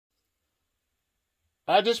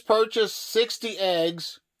I just purchased 60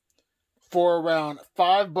 eggs for around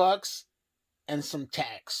 $5 and some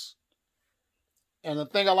tax. And the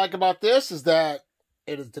thing I like about this is that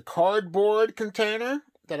it is the cardboard container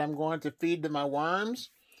that I'm going to feed to my worms.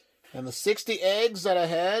 And the 60 eggs that I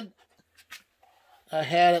had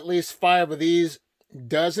at least 5 of these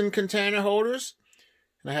dozen container holders.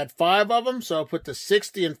 And I had 5 of them, so I put the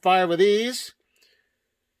 60 in 5 of these.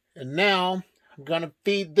 And now I'm going to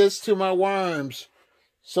feed this to my worms.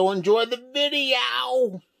 So enjoy the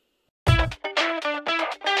video.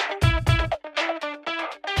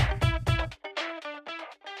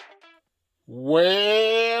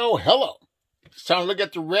 Well, hello. It's time to look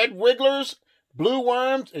at the red wigglers, blue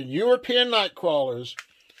worms, and European nightcrawlers.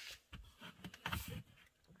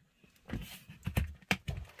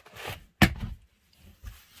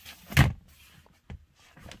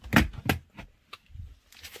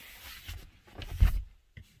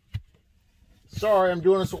 Sorry, I'm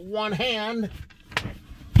doing this with one hand.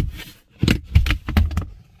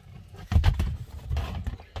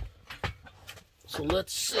 So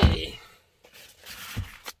let's see.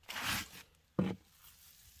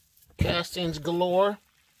 Castings galore.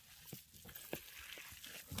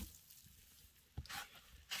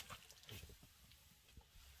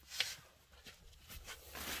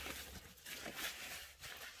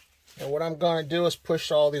 And what I'm going to do is push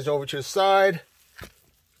all these over to the side.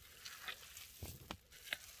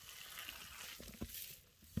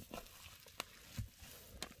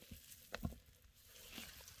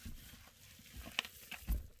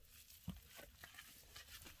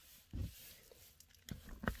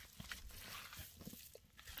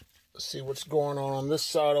 See what's going on this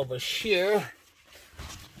side over here.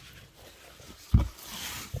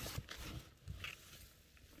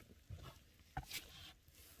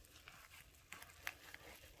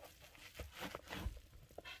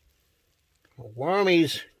 My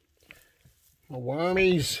wormies. My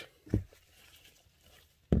wormies.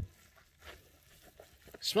 It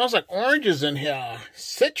smells like oranges in here.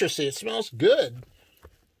 Citrusy. It smells good.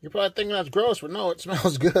 You're probably thinking that's gross, but no, it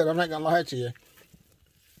smells good. I'm not going to lie to you.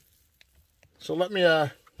 So let me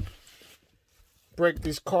break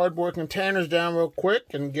these cardboard containers down real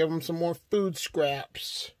quick and give them some more food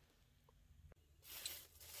scraps.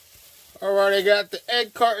 Alright, I got the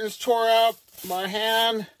egg cartons tore up by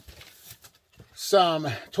hand. Some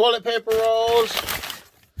toilet paper rolls.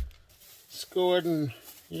 Let's go ahead and,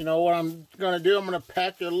 you know what I'm going to do? I'm going to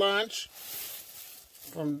pack your lunch.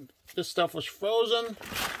 This stuff was frozen.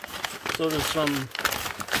 So there's some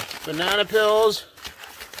banana peels.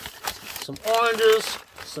 Some oranges,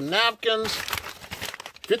 some napkins.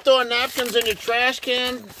 If you're throwing napkins in your trash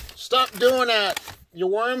can, stop doing that. Your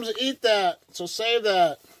worms eat that, so save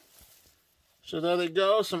that. So there they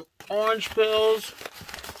go, some orange peels,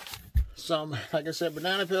 some, like I said,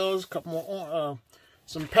 banana peels, a couple more,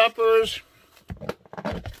 some peppers.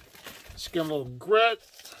 Let's give them a little grit.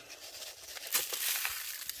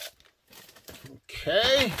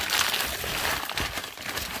 Okay.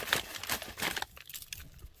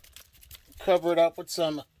 Cover it up with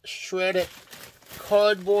some shredded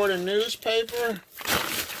cardboard and newspaper.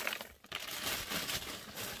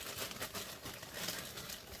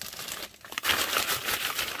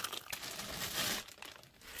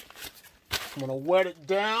 I'm going to wet it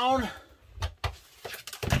down.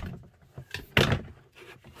 Let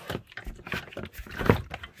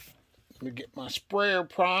me get my sprayer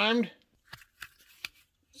primed.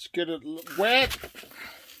 Let's get it wet.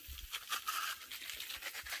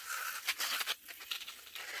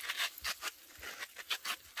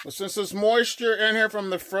 But since there's moisture in here from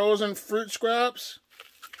the frozen fruit scraps,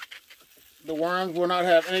 the worms will not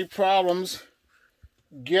have any problems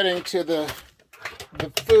getting to the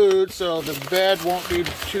food, so the bed won't be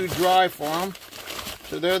too dry for them.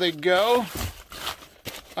 So there they go.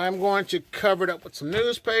 I'm going to cover it up with some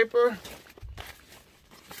newspaper.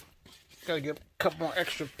 Got to get a couple more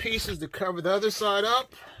extra pieces to cover the other side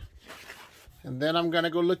up. And then I'm going to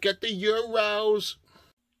go look at the Euros.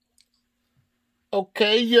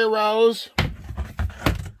 Okay, Euros.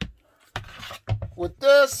 With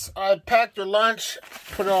this, I packed your lunch,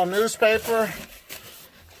 put it on newspaper,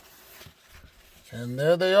 and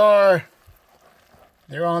there they are.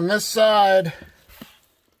 They're on this side.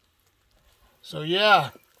 So yeah,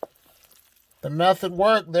 the method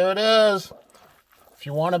worked. There it is. If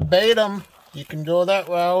you want to bait them, you can go that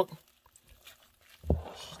route.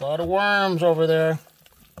 There's a lot of worms over there.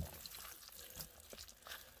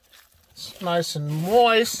 Nice and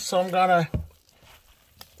moist, so I'm gonna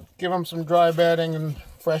give them some dry bedding and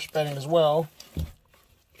fresh bedding as well.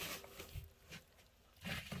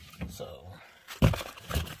 So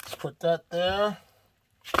let's put that there.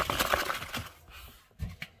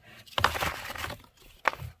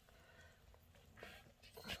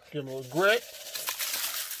 Give them a little grit.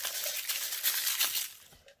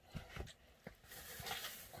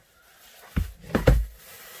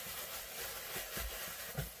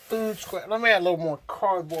 Food scrap. Let me add a little more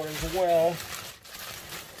cardboard as well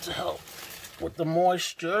to help with the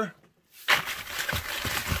moisture.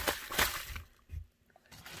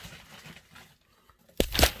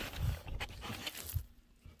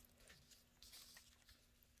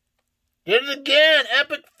 Did it again.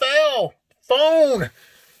 Epic fail. Phone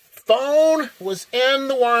was in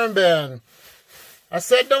the worm bin. I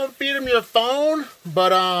said don't feed them your phone,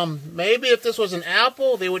 but maybe if this was an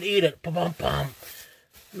apple, they would eat it. Pum-pum-pum.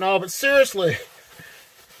 No, but seriously,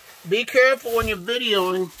 be careful when you're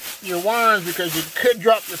videoing your worms because you could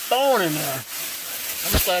drop your phone in there.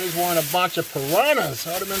 I'm just glad he's wearing a bunch of piranhas.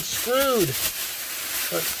 I would have been screwed.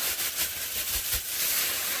 But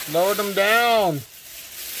load them down.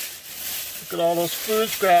 Look at all those food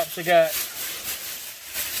scraps. I got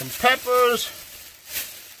some peppers.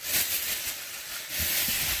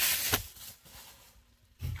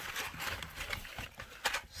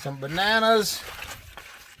 Some bananas.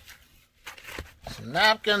 Some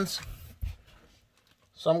napkins.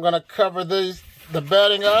 So I'm going to cover the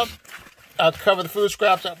bedding up. I'll cover the food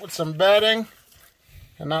scraps up with some bedding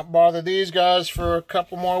and not bother these guys for a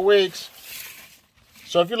couple more weeks.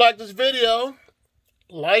 So if you like this video,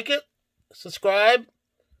 like it, subscribe,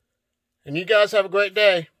 and you guys have a great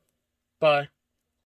day. Bye.